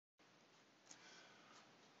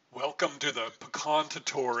Welcome to the PECAAN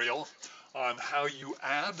tutorial on how you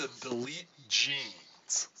add and delete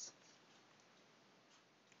genes.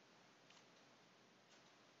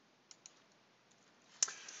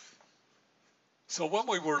 So when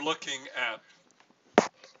we were looking at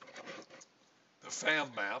the FAM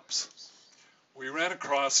maps, we ran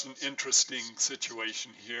across an interesting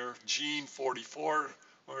situation here. Gene 44,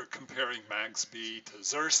 we're comparing Magsby to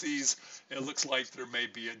Xerces. It looks like there may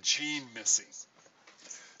be a gene missing.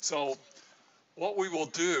 So what we will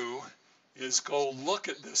do is go look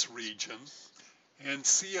at this region and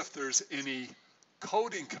see if there's any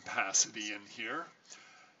coding capacity in here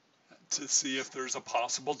to see if there's a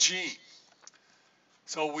possible gene.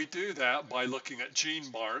 So we do that by looking at gene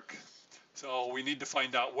mark. So we need to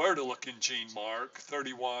find out where to look in gene mark.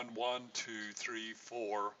 31, 1, 2, 3,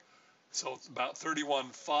 4. So about 31,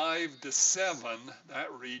 5 to 7,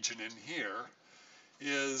 that region in here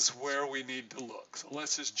is where we need to look. So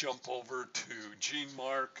let's just jump over to gene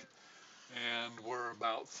mark, and we're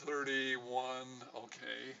about 31,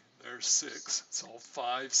 okay, there's 6, so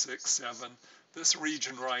 5, 6, 7. This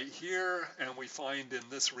region right here, and we find in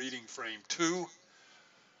this reading frame 2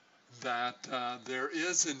 that there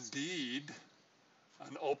is indeed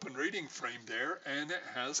an open reading frame there, and it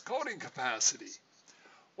has coding capacity.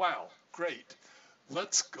 Wow, great.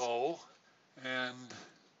 Let's go and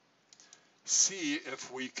see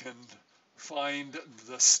if we can find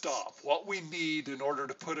the stop. What we need in order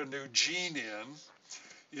to put a new gene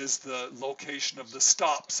in is the location of the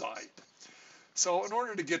stop site. So in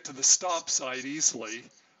order to get to the stop site easily,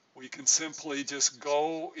 we can simply just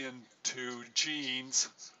go into genes,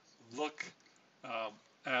 look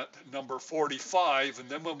at number 45, and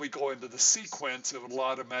then when we go into the sequence, it will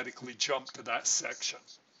automatically jump to that section.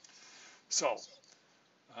 So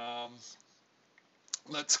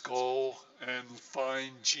let's go and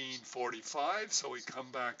find gene 45. So we come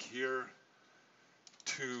back here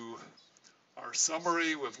to our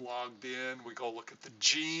summary. We've logged in. We go look at the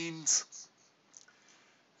genes,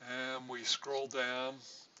 and we scroll down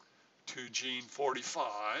to gene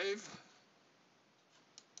 45.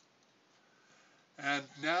 And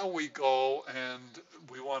now we go and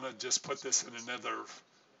we want to just put this in another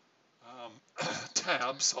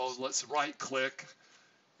tab. So let's right click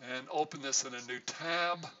and open this in a new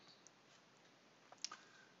tab.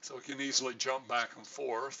 So we can easily jump back and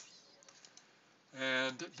forth.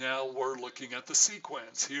 And now we're looking at the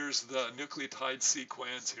sequence. Here's the nucleotide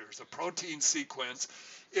sequence. Here's a protein sequence.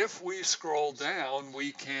 If we scroll down,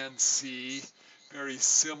 we can see very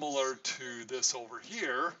similar to this over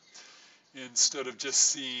here. Instead of just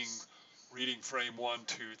seeing reading frame 1,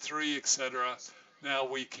 2, 3, etc., now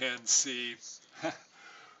we can see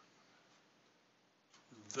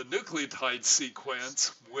the nucleotide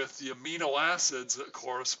sequence with the amino acids that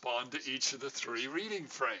correspond to each of the 3 reading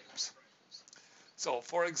frames. So,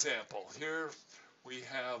 for example, here we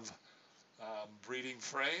have reading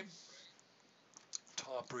frame,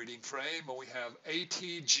 top reading frame, and we have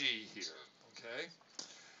ATG here, okay?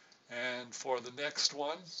 And for the next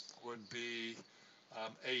one would be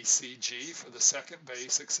ACG for the second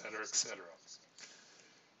base, etc., etc.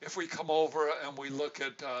 If we come over and we look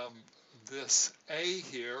at this A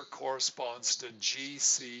here corresponds to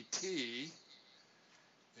GCT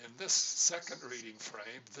in this second reading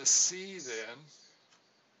frame. The C then,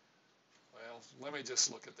 well, let me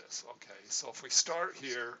just look at this. Okay, so if we start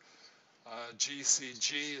here,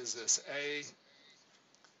 GCG is this A,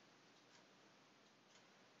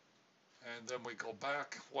 and then we go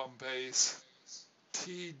back one base.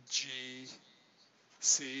 TGC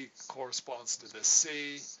corresponds to this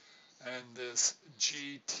C, and this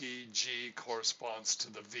GTG corresponds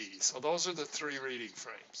to the V. So those are the 3 reading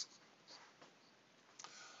frames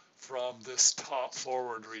from this top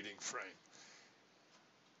forward reading frame.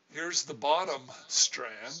 Here's the bottom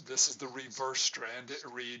strand. This is the reverse strand. It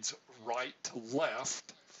reads right to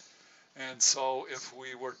left. And so if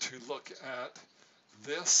we were to look at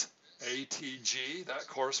this ATG, that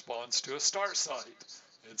corresponds to a start site.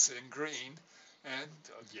 It's in green, and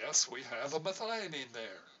yes, we have a methionine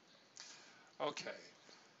there. Okay,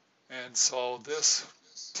 and so this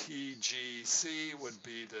TGC would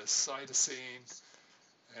be this cytosine,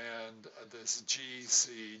 and this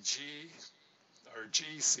GCG or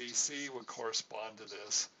GCC would correspond to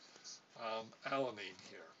this alanine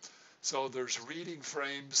here. So there's reading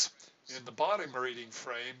frames. In the bottom reading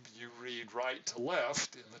frame, you read right to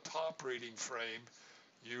left. In the top reading frame,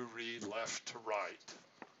 you read left to right.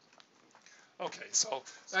 Okay, so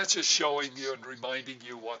that's just showing you and reminding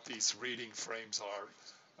you what these reading frames are.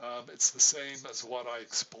 It's the same as what I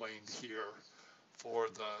explained here for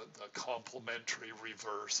the complementary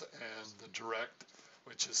reverse and the direct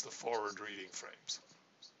which is the forward reading frames.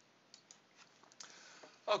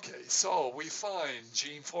 Okay, so we find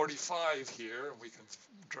gene 45 here, we can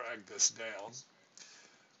drag this down,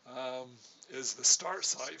 is the start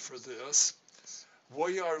site for this.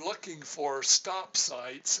 We are looking for stop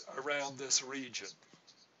sites around this region,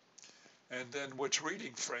 and then which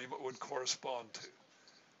reading frame it would correspond to.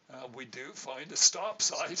 We do find a stop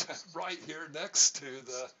site right here next to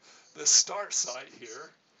the start site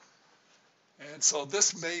here. And so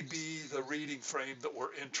this may be the reading frame that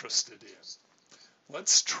we're interested in.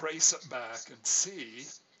 Let's trace it back and see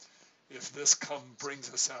if this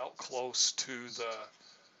brings us out close to the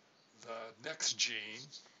next gene.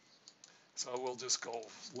 So we'll just go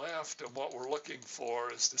left, and what we're looking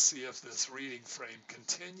for is to see if this reading frame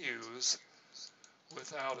continues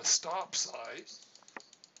without a stop site.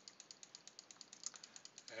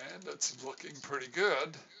 And it's looking pretty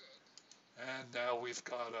good. And now we've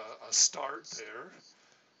got a start there.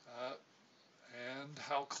 And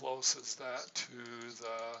how close is that to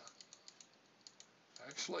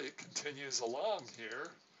actually it continues along here.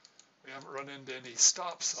 We haven't run into any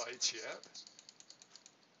stop sites yet.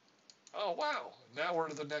 Oh wow, now we're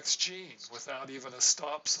to the next gene without even a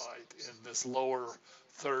stop site in this lower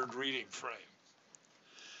third reading frame.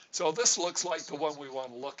 So this looks like the one we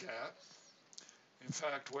want to look at. In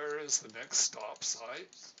fact, where is the next stop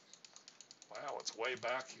site? Wow, it's way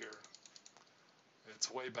back here. It's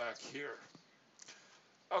way back here.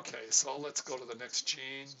 Okay, so let's go to the next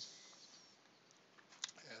gene.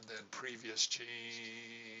 And then previous gene.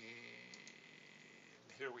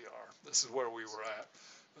 Here we are. This is where we were at,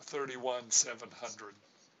 the 31700.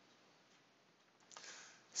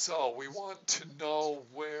 So we want to know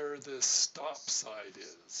where this stop site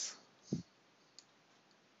is.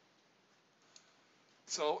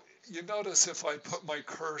 So you notice if I put my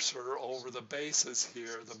cursor over the bases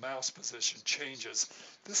here, the mouse position changes.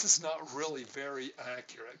 This is not really very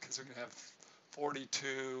accurate because we're going to have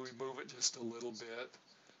 42, we move it just a little bit,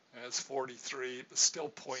 and it's 43, but still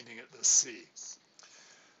pointing at the C.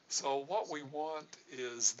 So what we want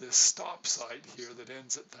is this stop site here that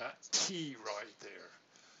ends at that T right there.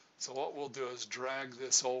 So what we'll do is drag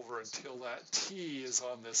this over until that T is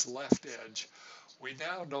on this left edge. We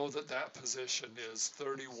now know that that position is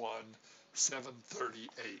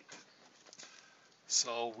 31,738.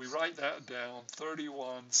 So we write that down,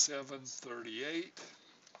 31,738.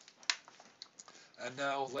 And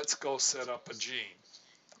now let's go set up a gene,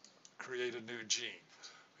 create a new gene.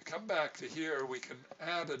 We come back to here, we can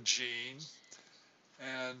add a gene,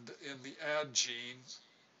 and in the add gene,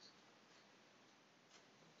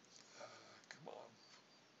 come on,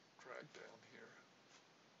 drag down here.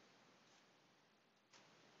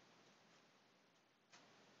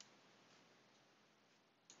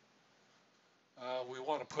 We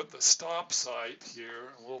want to put the stop site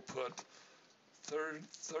here. We'll put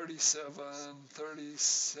 37,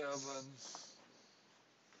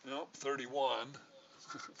 nope, 31.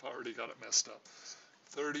 I've already got it messed up.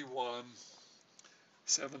 31,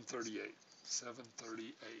 738,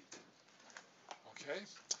 738. Okay,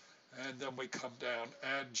 and then we come down,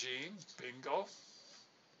 add gene, bingo.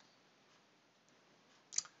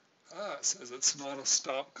 It says it's not a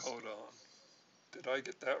stop codon. Did I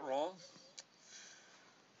get that wrong?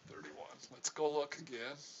 31. Let's go look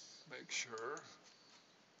again, make sure.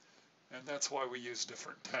 And that's why we use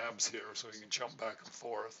different tabs here, so you can jump back and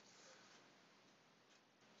forth.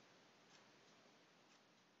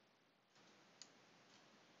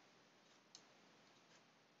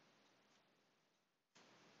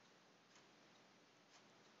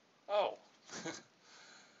 Oh,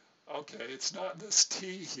 okay, it's not this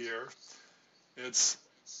T here. It's,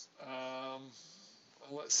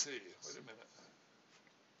 let's see, wait a minute.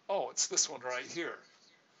 Oh, it's this one right here.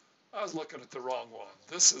 I was looking at the wrong one.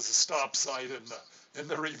 This is a stop site in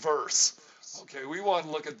the reverse. Okay, we want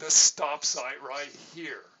to look at this stop site right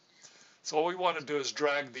here. So what we want to do is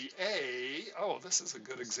drag the A. Oh, this is a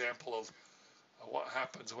good example of what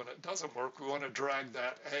happens when it doesn't work. We want to drag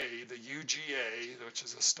that A, the UGA, which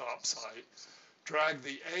is a stop site, drag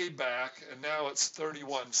the A back, and now it's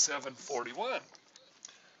 31,741.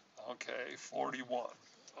 Okay, 41.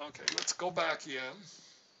 Okay, let's go back in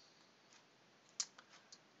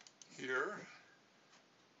here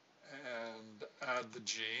and add the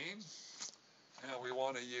gene. And we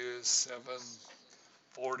want to use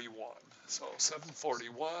 741. So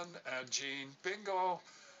 741, add gene, bingo.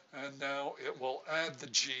 And now it will add the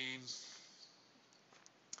gene.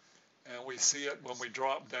 And we see it when we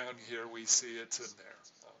drop down here, we see it's in there.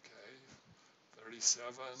 Okay,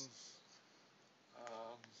 37,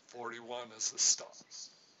 41 is the stop.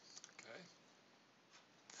 Okay.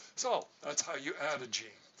 So that's how you add a gene.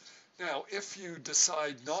 Now, if you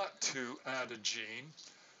decide not to add a gene,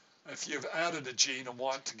 if you've added a gene and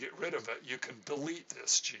want to get rid of it, you can delete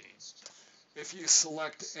this gene. If you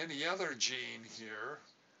select any other gene here,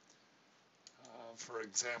 for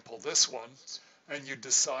example this one, and you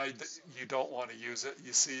decide that you don't want to use it,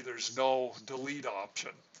 you see there's no delete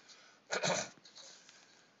option.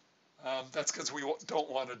 That's because we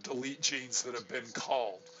don't want to delete genes that have been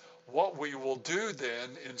called. What we will do then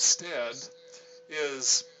instead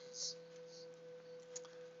is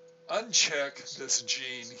uncheck this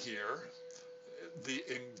gene here, the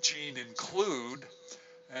gene include,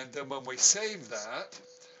 and then when we save that,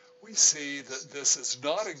 we see that this is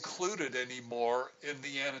not included anymore in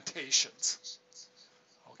the annotations.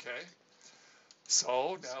 Okay?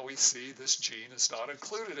 So now we see this gene is not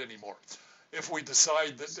included anymore. If we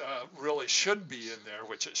decide that really should be in there,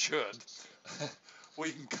 which it should, we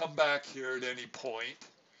can come back here at any point.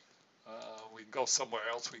 We can go somewhere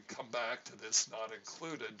else. We can come back to this not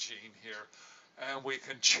included gene here, and we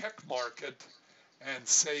can check mark it and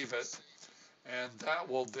save it, and that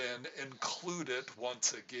will then include it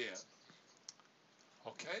once again.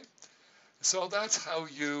 Okay? So that's how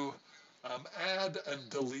you add and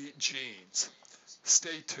delete genes.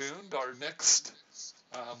 Stay tuned. Our next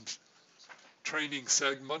training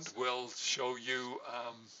segment will show you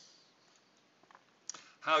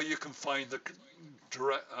how you can find the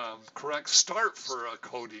correct start for a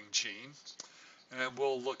coding gene, and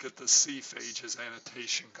we'll look at the C-phages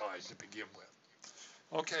annotation guide to begin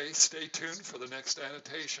with. Okay, stay tuned for the next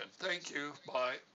annotation. Thank you. Bye.